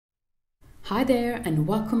Hi there and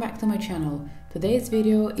welcome back to my channel. Today's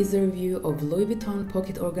video is a review of Louis Vuitton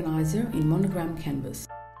pocket organizer in monogram canvas.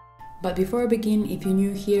 But before I begin, if you're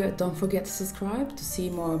new here, don't forget to subscribe to see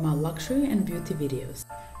more of my luxury and beauty videos.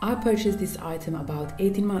 I purchased this item about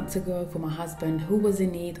 18 months ago for my husband who was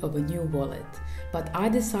in need of a new wallet, but I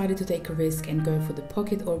decided to take a risk and go for the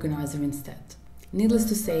pocket organizer instead. Needless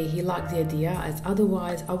to say, he liked the idea, as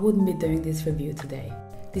otherwise I wouldn't be doing this review today.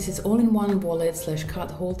 This is all-in-one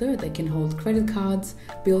wallet/card holder that can hold credit cards,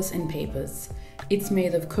 bills and papers. It's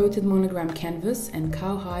made of coated monogram canvas and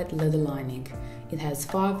cowhide leather lining. It has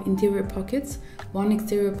 5 interior pockets, 1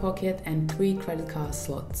 exterior pocket and 3 credit card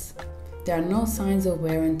slots. There are no signs of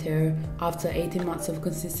wear and tear after 18 months of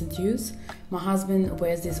consistent use. My husband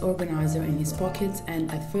wears this organizer in his pockets, and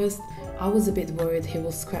at first I was a bit worried he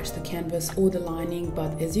will scratch the canvas or the lining,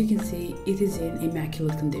 but as you can see, it is in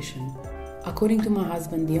immaculate condition. According to my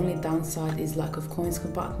husband, the only downside is lack of coins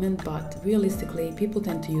compartment, but realistically people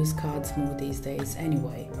tend to use cards more these days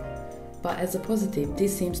anyway. But as a positive,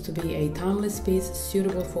 this seems to be a timeless piece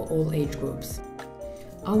suitable for all age groups.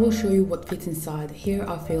 I will show you what fits inside. Here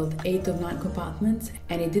I filled 8 of 9 compartments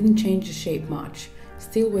and it didn't change the shape much,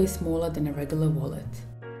 still way smaller than a regular wallet.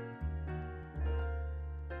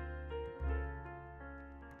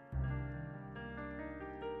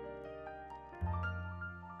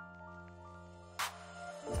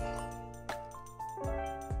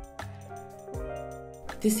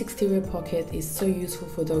 This exterior pocket is so useful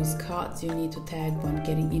for those cards you need to tag when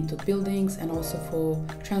getting into buildings, and also for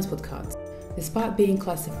transport cards. Despite being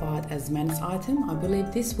classified as men's item, I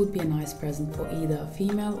believe this would be a nice present for either a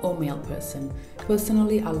female or male person.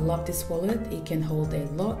 Personally, I love this wallet. It can hold a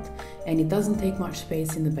lot and it doesn't take much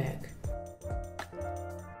space in the bag.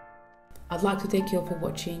 I'd like to thank you all for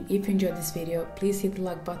watching. If you enjoyed this video, please hit the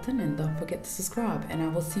like button and don't forget to subscribe, and I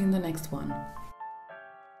will see you in the next one.